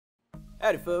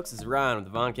Howdy folks, this is Ryan with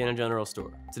the VonCanon General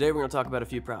Store. Today we're going to talk about a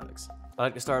few products. I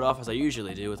like to start off as I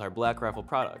usually do with our Black Rifle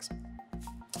products.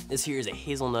 This here is a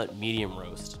hazelnut medium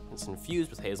roast. It's infused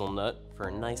with hazelnut for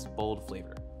a nice bold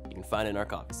flavor. You can find it in our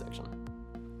coffee section.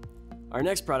 Our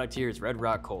next product here is Red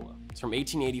Rock Cola. It's from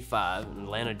 1885 in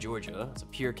Atlanta, Georgia. It's a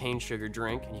pure cane sugar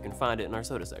drink and you can find it in our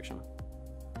soda section.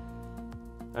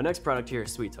 Our next product here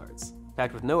is Sweet Tarts.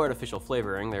 Packed with no artificial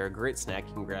flavoring, they're a great snack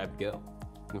you can grab and go.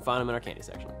 You can find them in our candy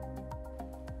section.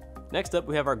 Next up,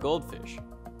 we have our Goldfish.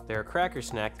 They're a cracker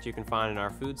snack that you can find in our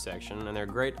food section, and they're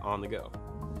great on the go.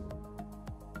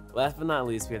 Last but not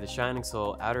least, we have the Shining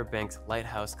Soul Outer Banks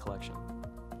Lighthouse Collection.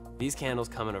 These candles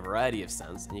come in a variety of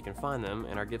scents, and you can find them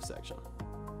in our gift section.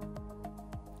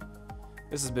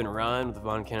 This has been Ryan with the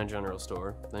VonCanon General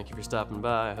Store. Thank you for stopping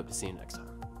by. I hope to see you next time.